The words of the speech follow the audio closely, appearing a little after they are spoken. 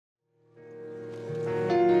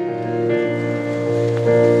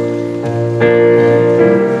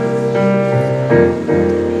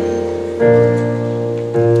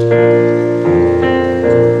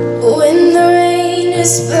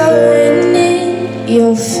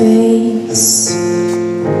your face,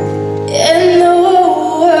 and the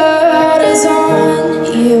whole world is on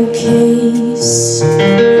your case.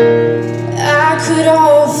 I could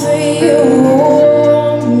offer you a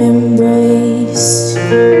warm embrace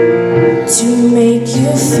to make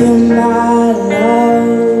you feel my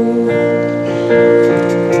love.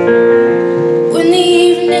 When the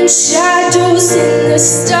evening shadows and the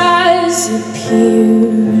stars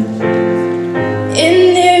appear,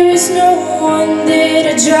 and there is no one there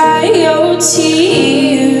to dry your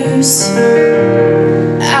tears,